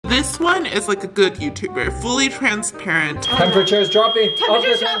This one is like a good YouTuber, fully transparent. Temperature is dropping.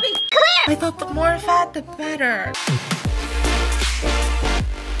 Temperature's dropping. Clear! I thought the more fat, the better.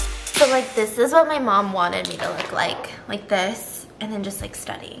 So like this is what my mom wanted me to look like this, and then just like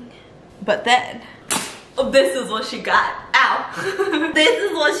studying. But then, oh, this is what she got. Ow. This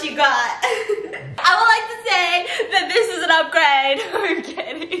is what she got. I would like to say that this is an upgrade. I'm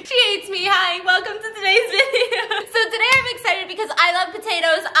kidding. She hates me. Hi, welcome to today's video. So today I'm excited because I love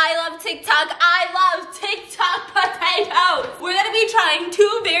potatoes. I love TikTok. I love TikTok potatoes. We're gonna be trying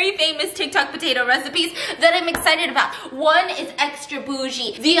two very famous TikTok potato recipes that I'm excited about. One is extra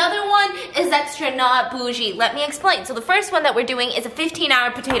bougie. The other one is extra not bougie. Let me explain. So the first one that we're doing is a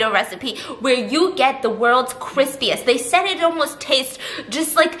 15-hour potato recipe where you get the world's crispiest. They said it almost tastes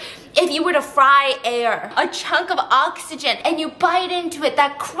just like if you were to fry air, a chunk of oxygen, and you bite into it,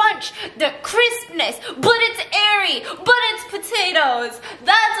 that crunch, the crispness, but it's airy, but it's potatoes.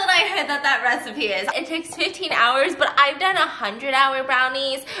 That's what I heard that recipe is. It takes 15 hours, but I've done 100-hour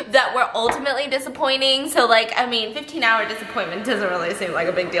brownies that were ultimately disappointing. So like, I mean, 15-hour disappointment doesn't really seem like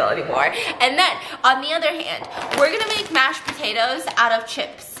a big deal anymore. And then, on the other hand, we're gonna make mashed potatoes out of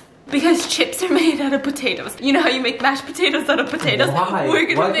chips. Because chips are made out of potatoes. You know how you make mashed potatoes out of potatoes? Why?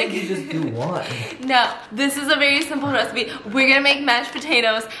 Why can't you just do one? No, this is a very simple recipe. We're gonna make mashed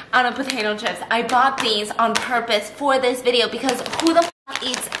potatoes out of potato chips. I bought these on purpose for this video because who the f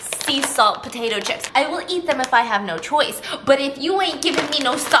eats sea salt potato chips? I will eat them if I have no choice. But if you ain't giving me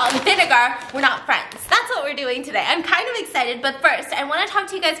no salt and vinegar, we're not friends. That's what we're doing today. I'm kind of excited, but first, I want to talk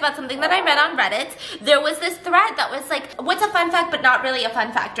to you guys about something that I read on Reddit. There was this thread that was like, what's a fun fact but not really a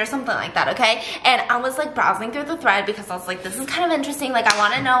fun fact, or something like that, okay? And I was like browsing through the thread because I was like, this is kind of interesting. Like, I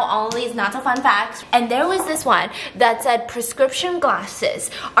want to know all of these not so fun facts. And there was this one that said prescription glasses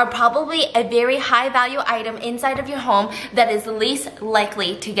are probably a very high value item inside of your home that is least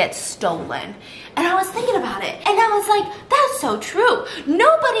likely to get stolen. And I was thinking about it, and I was like, that's so true.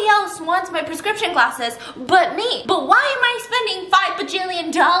 Nobody else wants my prescription glasses but me. But why am I spending $5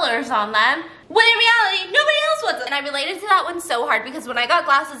 bajillion on them when in reality, nobody else wants it? And I related to that one so hard because when I got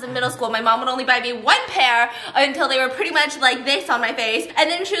glasses in middle school, my mom would only buy me one pair until they were pretty much like this on my face. And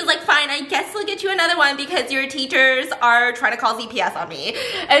then she was like, fine, I guess we'll get you another one because your teachers are trying to call ZPS on me.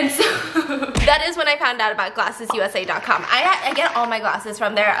 And so that is when I found out about GlassesUSA.com. I get all my glasses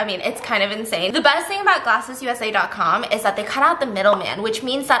from there. I mean, it's kind of insane. The best thing about GlassesUSA.com is that they cut out the middleman, which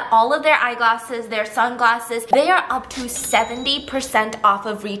means that all of their eyeglasses, their sunglasses, they are up to 70% off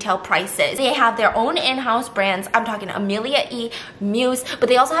of retail prices. They have their own in-house brands. I'm talking Amelia E, Muse, but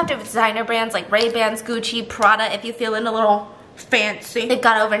they also have their designer brands like Ray-Bans, Gucci, Prada, if you're feeling a little fancy. They've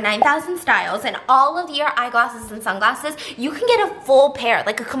got over 9,000 styles, and all of your eyeglasses and sunglasses, you can get a full pair,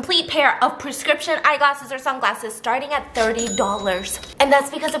 like a complete pair of prescription eyeglasses or sunglasses starting at $30. And that's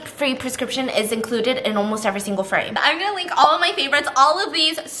because a free prescription is included in almost every single frame. I'm gonna link all of my favorites, all of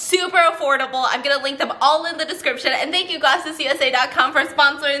these super affordable. I'm gonna link them all in the description. And thank you GlassesUSA.com for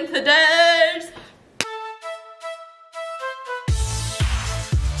sponsoring today's.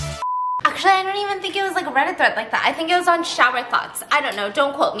 Actually, I don't even think it was like a Reddit thread like that. I think it was on Shower Thoughts. I don't know,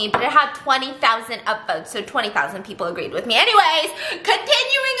 don't quote me, but it had 20,000 upvotes, so 20,000 people agreed with me. Anyways,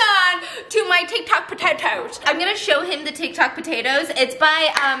 continuing on to my TikTok potatoes. I'm gonna show him the TikTok potatoes. It's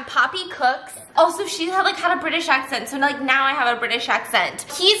by Poppy Cooks. Also, she had a British accent, so like now I have a British accent.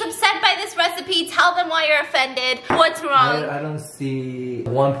 He's upset by this recipe. Tell them why you're offended. What's wrong? I don't see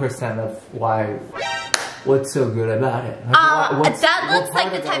 1% of why. What's so good about it? That looks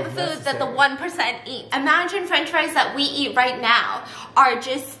like the type of food that the 1% eat. Imagine French fries that we eat right now are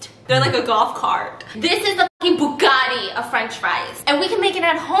just, they're like a golf cart. This is the fucking Bugatti of French fries. And we can make it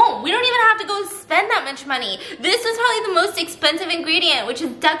at home. We don't even have to go spend that much money. This is probably the most expensive ingredient, which is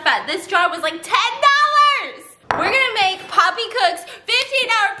duck fat. This jar was like $10. We're gonna make Poppy Cooks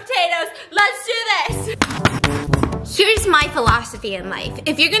 15-hour potatoes. Let's do this. Here's my philosophy in life.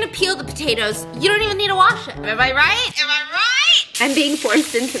 If you're gonna peel the potatoes, you don't even need to wash them. Am I right? Am I right? I'm being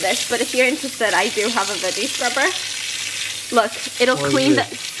forced into this, but if you're interested, I do have a veggie scrubber. Look, it'll clean the,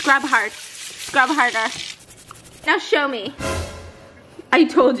 scrub hard. Scrub harder. Now show me. I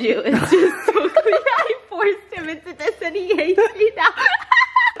told you, it's just so clean. I forced him into this and he hates me now.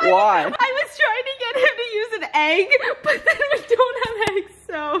 Why? I was trying to get him to use an egg, but then we don't have eggs,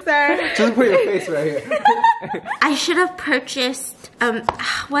 so. Sir. Just put your face right here. I should have purchased,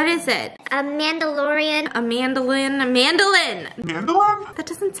 what is it? A Mandalorian. A mandolin. A mandolin. Mandolin? That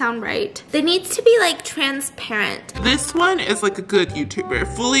doesn't sound right. They need to be like transparent. This one is like a good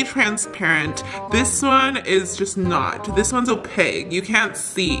YouTuber, fully transparent. This one is just not. This one's opaque. You can't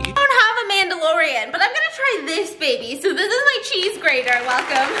see. I don't have a Mandalorian, but I'm gonna try try this baby. So this is my cheese grater,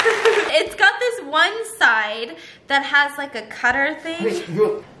 welcome. It's got this one side that has like a cutter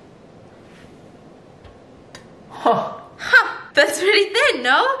thing. Huh. Huh, that's pretty thin,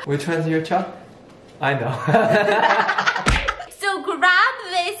 no? Which one's your chop? I know. So grab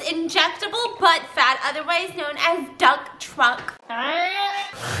this injectable butt fat, otherwise known as duck trunk.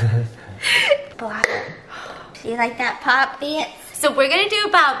 Bladder. You like that pop, Bits? So we're gonna do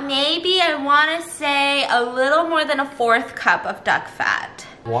about maybe, I wanna say, a little more than a 1/4 cup of duck fat.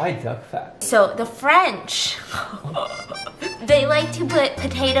 Why duck fat? So the French, they like to put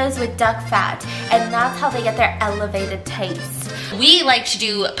potatoes with duck fat, and that's how they get their elevated taste. We like to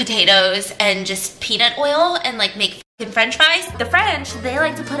do potatoes and just peanut oil and like make French fries. The French, they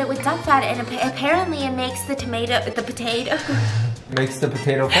like to put it with duck fat, and apparently it makes the potato. Makes the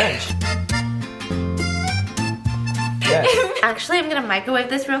potato French. Yes. Actually, I'm gonna microwave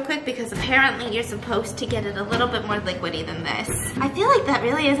this real quick because apparently you're supposed to get it a little bit more liquidy than this. I feel like that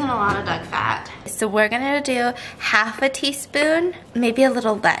really isn't a lot of duck fat. So we're gonna do 1/2 teaspoon, maybe a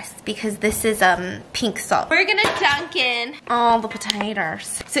little less because this is pink salt. We're gonna dunk in all the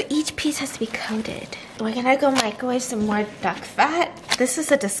potatoes. So each piece has to be coated. We're gonna go microwave some more duck fat. This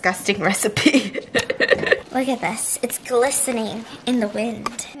is a disgusting recipe. Look at this, it's glistening in the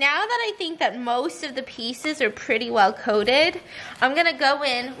wind. Now that I think that most of the pieces are pretty well coated, I'm gonna go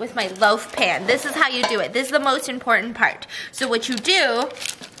in with my loaf pan. This is how you do it. This is the most important part. So what you do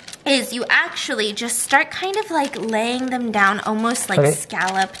is you actually just start kind of like laying them down almost like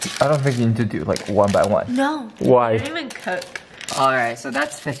scalloped. I don't think you need to do like one by one. No. Why? I don't even cook. Alright, so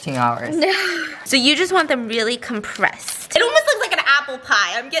that's 15 hours. So you just want them really compressed. It almost looks like an apple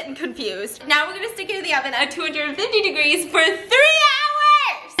pie. I'm getting confused. Now we're gonna stick it in the oven at 250 degrees for 3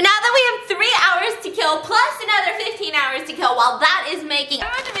 hours. Now that we have 3 hours to kill plus another 15 hours to kill while that is making, I'm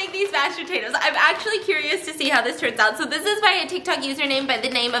about to make these mashed potatoes. I'm actually curious to see how this turns out. So this is by a TikTok username by the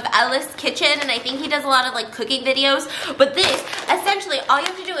name of Ellis Kitchen, and I think he does a lot of like cooking videos. But this, essentially, all you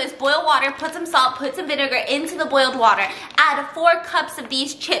have to do is boil water, put some salt, put some vinegar into the boiled water, add 4 cups of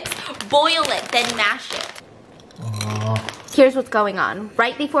these chips, boil it, then mash it. Here's what's going on.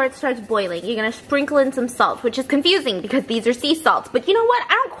 Right before it starts boiling, you're gonna sprinkle in some salt, which is confusing because these are sea salts. But you know what?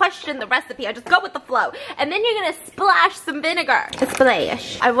 I don't question the recipe. I just go with the flow. And then you're gonna splash some vinegar. A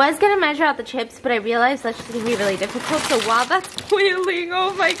splash. I was gonna measure out the chips, but I realized that's just gonna be really difficult. So while that's boiling,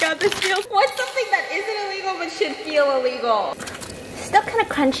 oh my god, this feels... What's something that isn't illegal but should feel illegal? Still kind of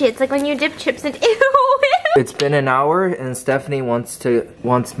crunchy. It's like when you dip chips in... Ew. It's been an hour and Stephanie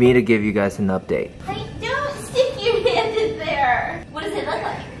wants me to give you guys an update. I don't stick your hand in there. What does it look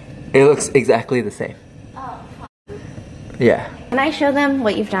like? It looks exactly the same. Oh, yeah. Can I show them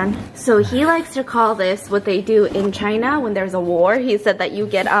what you've done? So he likes to call this what they do in China when there's a war. He said that you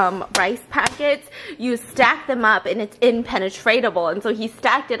get rice packets, you stack them up and it's impenetrable. And so he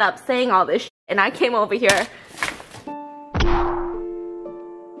stacked it up saying all this shit, and I came over here.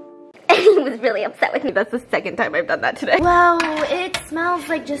 He was really upset with me. That's the second time I've done that today. Whoa, it smells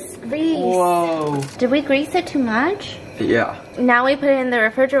like just grease. Whoa. Did we grease it too much? Yeah. Now we put it in the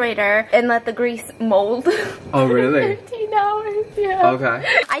refrigerator and let the grease mold. Oh, really? 15 hours, yeah.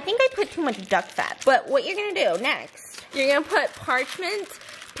 Okay. I think I put too much duck fat. But what you're gonna do next, you're gonna put parchment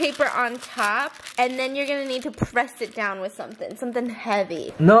paper on top, and then you're gonna need to press it down with something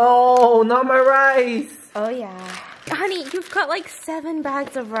heavy. No, not my rice. Oh yeah. Honey, you've got like 7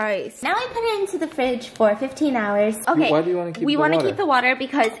 bags of rice. Now I put it into the fridge for 15 hours. Okay. Why do you want to keep the water? We want to keep the water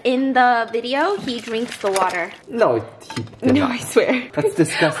because in the video, he drinks the water. No, he did No, not. I swear. That's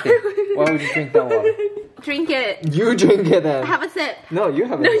disgusting. Why would you drink that water? Drink it. You drink it then. Have a sip. No, you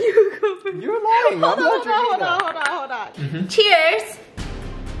have it. No, you go first. You're lying. I'm not drinking that. Hold on. Cheers.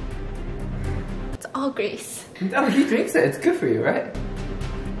 It's all grease. No, he drinks it. It's good for you, right?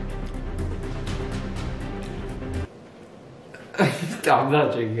 I'm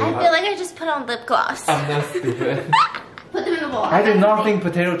not drinking. I feel like I just put on lip gloss. I'm not stupid. Put them in the bowl. I did not think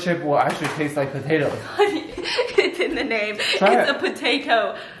potato chip will actually taste like potatoes. It's in the name. Try It's it. a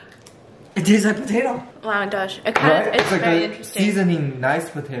potato. It tastes like potato. Wow, it does. It kind Right? of, it's like very a interesting. seasoning nice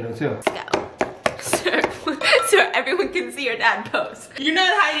potato too. Let's go. Sir, everyone can see your dad pose. You're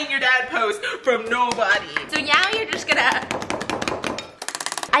not hiding your dad pose from nobody. So now you're just gonna...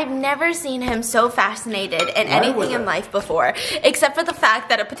 I've never seen him so fascinated in anything in life before, except for the fact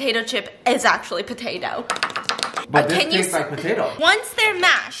that a potato chip is actually potato. But this tastes like potato. Once they're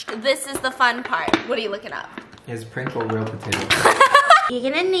mashed, this is the fun part. What are you looking up? Is Pringle real potato?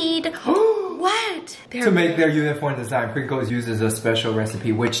 You're gonna need... What? To make their uniform design, Pringles uses a special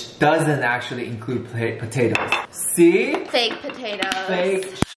recipe which doesn't actually include potatoes. See? Fake potatoes.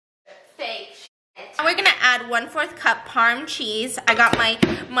 Fake. Fake shit. We're gonna add 1/4 cup Parm cheese. I got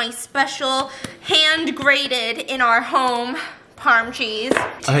my special hand grated in our home Parm cheese.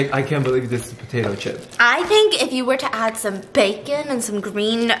 I can't believe this is potato chip. I think if you were to add some bacon and some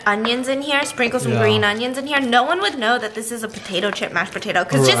green onions in here, sprinkle some green onions in here, no one would know that this is a potato chip mashed potato.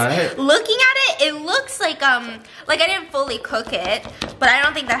 Because just looking at it, it looks like I didn't fully cook it, but I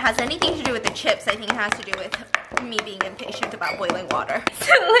don't think that has anything to do with the chips. I think it has to do with me being impatient about boiling water.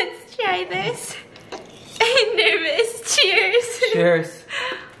 So let's try this. I'm nervous. Cheers. Cheers.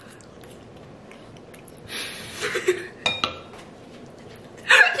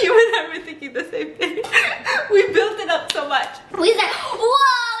 You and I were thinking the same thing. We built it up so much. We said,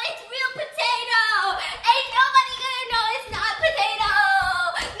 whoa, it's real potato. Ain't nobody gonna know it's not potato.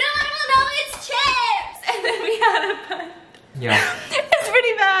 No one will know it's chips. And then we had a bun. Yeah. It's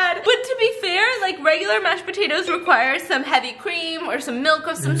pretty bad. But to be fair, like regular mashed potatoes require some heavy cream or some milk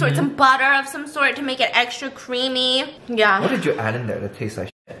of some sort, some butter of some sort to make it extra creamy. Yeah. What did you add in there that tastes like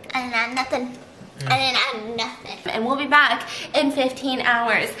shit? I didn't add nothing. I didn't add nothing. And we'll be back in 15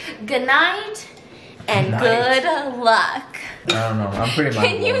 hours. Good night and good luck. I don't know. I'm pretty much.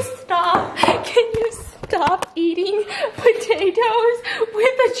 Can you stop? Can you stop eating potatoes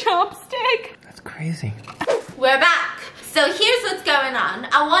with a chopstick? That's crazy. We're back. So here's what's going on.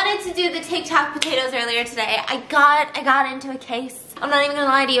 I wanted to do the TikTok potatoes earlier today. I got into a case. I'm not even gonna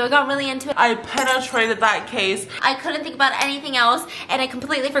lie to you, I got really into it. I penetrated that case. I couldn't think about anything else, and I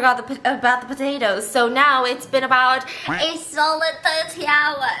completely forgot about the potatoes. So now it's been about a solid 30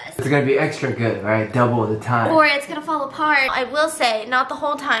 hours. It's gonna be extra good, right? Double the time. Or it's gonna fall apart. I will say, not the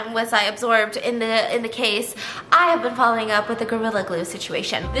whole time was I absorbed in the case. I have been following up with the Gorilla Glue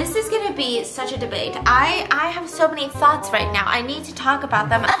situation. This is gonna be such a debate. I have so many thoughts right now. I need to talk about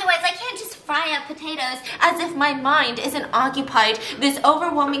them. Otherwise, I can't just fry up potatoes as if my mind isn't occupied this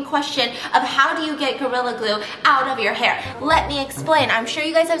overwhelming question of how do you get Gorilla Glue out of your hair. Let me explain. I'm sure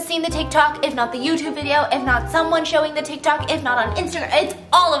you guys have seen the TikTok, if not the YouTube video, if not someone showing the TikTok, if not on Instagram. It's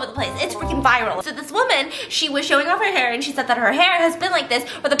all over the place. It's freaking viral. So this woman, she was showing off her hair and she said that her hair has been like this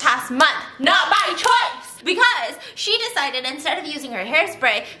for the past month. Not by choice! Because she decided instead of using her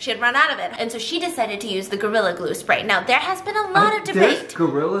hairspray, she had run out of it. And so she decided to use the Gorilla Glue spray. Now, there has been a lot of debate. There's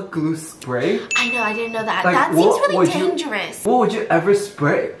Gorilla Glue spray? I know, I didn't know that. Like, that seems really dangerous. What would you ever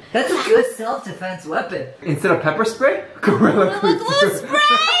spray? That's a good self-defense weapon. Instead of pepper spray? Gorilla Glue spray!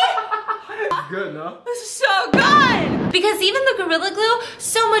 Good, no? This is so good! Because even the Gorilla Glue,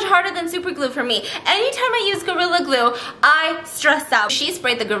 so much harder than super glue for me. Anytime I use Gorilla Glue, I stress out. She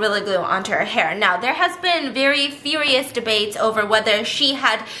sprayed the Gorilla Glue onto her hair. Now, there has been very furious debates over whether she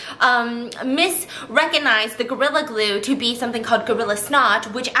had misrecognized the Gorilla Glue to be something called Gorilla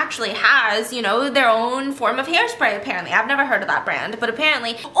Snot, which actually has, you know, their own form of hairspray, apparently. I've never heard of that brand, but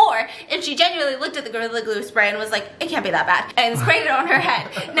apparently. Or, if she genuinely looked at the Gorilla Glue spray and was like, it can't be that bad, and sprayed it on her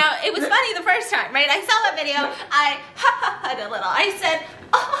head. Now, it was funny the first time, right? I saw that video, I ha-ha-ha'd a little. I said,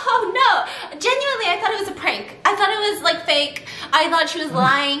 oh no. Genuinely, I thought it was a prank. I thought it was like fake. I thought she was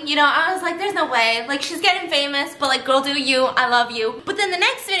lying. You know, I was like, there's no way. Like, she's getting famous, but like, girl, do you. I love you. But then the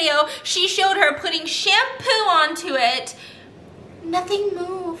next video, she showed her putting shampoo onto it. Nothing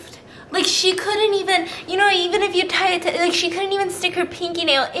moved. Like, she couldn't even, you know, even if you tie it to, like, she couldn't even stick her pinky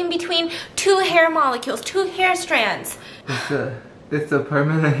nail in between two hair molecules, two hair strands. It's a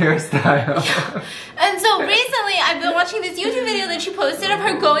permanent hairstyle. And so recently, I've been watching this YouTube video that she posted of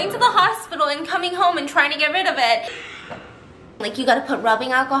her going to the hospital and coming home and trying to get rid of it. Like, you gotta put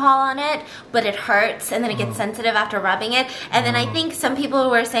rubbing alcohol on it, but it hurts and then it gets sensitive after rubbing it. And then I think some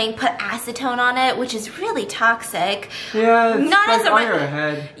people were saying put acetone on it, which is really toxic. Yeah, it's not like as a on your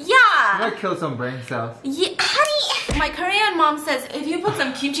head. Yeah. You might kill some brain cells. Yeah, honey. My Korean mom says if you put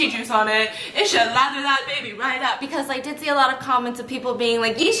some kimchi juice on it, it should lather that baby right up. Because I did see a lot of comments of people being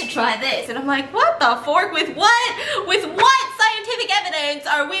like, you should try this. And I'm like, what the fork? With what? With what scientific evidence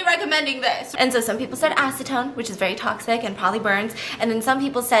are we recommending this? And so some people said acetone, which is very toxic and probably burns. And then some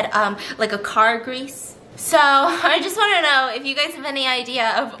people said like a car grease. So I just want to know if you guys have any idea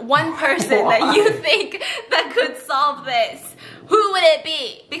of one person that you think that could solve this. Who would it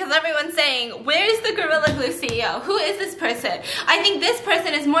be? Because everyone's saying, where's the Gorilla Glue CEO? Who is this person? I think this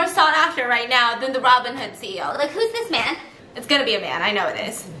person is more sought after right now than the Robin Hood CEO. Like, who's this man? It's gonna be a man, I know it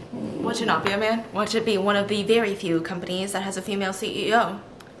is. Watch it not be a man. Watch it be one of the very few companies that has a female CEO.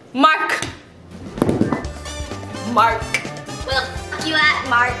 Mark! Mark. Well, fuck you at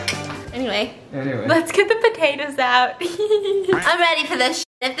Mark. Anyway, let's get the potatoes out. I'm ready for this.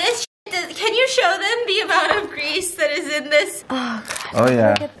 If this can you show them the amount of grease that is in this? Oh, gosh. Oh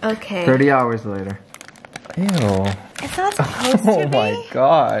yeah. Okay. 30 hours later. Ew. It's not supposed to be. Oh my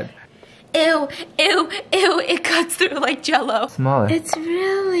god. Ew, ew, ew, it cuts through like jello. Smaller. It's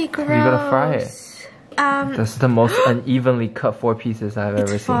really gross. You gotta fry it. This is the most unevenly cut 4 pieces I've ever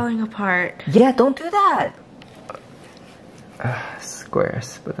seen. It's falling apart. Yeah, don't do that.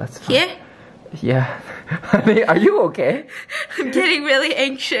 Squares, but that's fine. Here? Yeah. I mean, are you okay? I'm getting really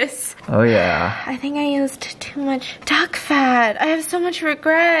anxious. Oh yeah. I think I used too much duck fat. I have so much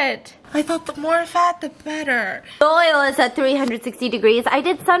regret. I thought the more fat, the better. The oil is at 360 degrees. I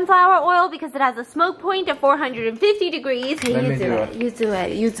did sunflower oil because it has a smoke point of 450 degrees. Hey, Let you me do do it. it. You do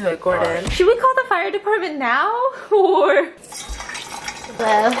it. You do it, Gordon. Should we call the fire department now? Or...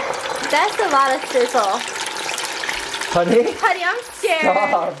 Well, that's a lot of sizzle. Honey? Honey, I'm scared.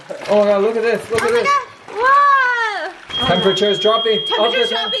 Stop. Oh my god, look at this. Look at this. Oh my god. Whoa. Temperature is dropping. Temperature's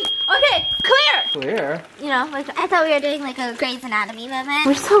dropping. Okay, clear. Clear. You know, like I thought we were doing like a Grey's Anatomy moment.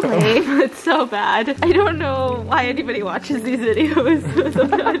 we're so lame. It's so bad. I don't know why anybody watches these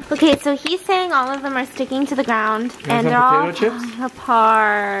videos. Okay, so he's saying all of them are sticking to the ground and they're all falling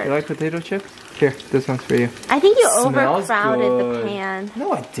apart. You like potato chips? Here, this one's for you. I think you Smells overcrowded the good. pan.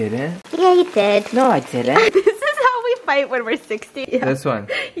 No, I didn't. Yeah, you did. No, I didn't. This is how we fight when we're 60. Yeah. This one.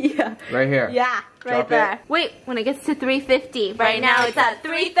 Yeah. Right here. Yeah, right Drop there. it. Wait, when it gets to 350. Right now it's at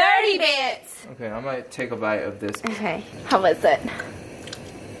 330 bits. Okay, I might take a bite of this. Okay, how was it?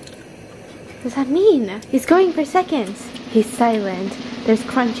 What does that mean? He's going for seconds. He's silent. There's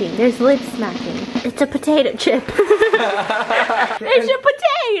crunching. There's lid smacking. It's a potato chip. It's a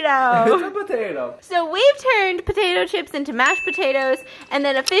potato. It's a potato. So we've turned potato chips into mashed potatoes and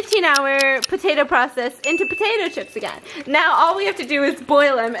then a 15-hour potato process into potato chips again. Now all we have to do is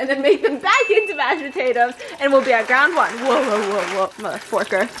boil them and then make them back into mashed potatoes and we'll be at ground one. Whoa, whoa, whoa, whoa,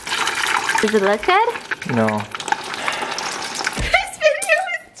 motherfucker. Does it look good? No. This video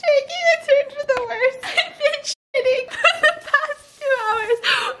is taking a turn for the worse. I've been shitting for the past 2 hours.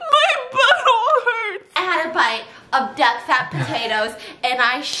 My butthole hurts. I had a bite of duck fat potatoes and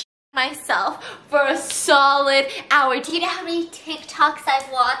I shit myself for a solid hour. Do you know how many TikToks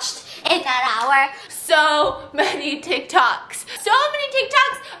I've watched in that hour? So many TikToks. So many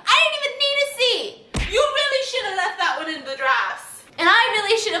TikToks I didn't even need to see. You really should have left that one in the drafts. And I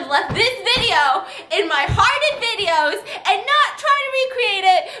really should have left this video in my hearted videos and not try to recreate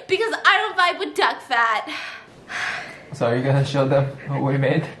it because I don't vibe with duck fat. So are you gonna show them what we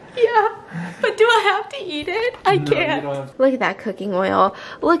made? Yeah, but do I have to eat it? I No, can't. you don't have to. Look at that cooking oil.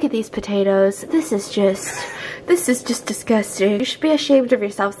 Look at these potatoes. This is just disgusting. You should be ashamed of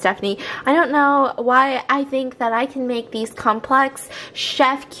yourself, Stephanie. I don't know why I think that I can make these complex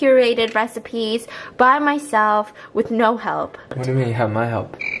chef curated recipes by myself with no help. What do you mean you have my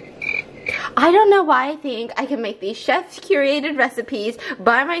help? I don't know why I think I can make these chef curated recipes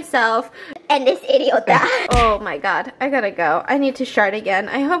by myself. And this idiot that. Oh my god, I gotta go. I need to shart again.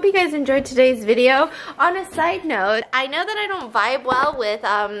 I hope you guys enjoyed today's video. On a side note, I know that I don't vibe well with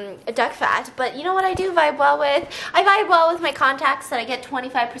duck fat, but you know what I do vibe well with? I vibe well with my contacts that I get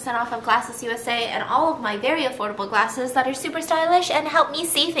 25% off of Glasses USA and all of my very affordable glasses that are super stylish and help me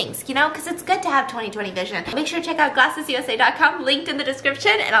see things, you know, because it's good to have 20/20 vision. Make sure to check out GlassesUSA.com, linked in the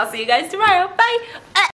description, and I'll see you guys tomorrow. Bye!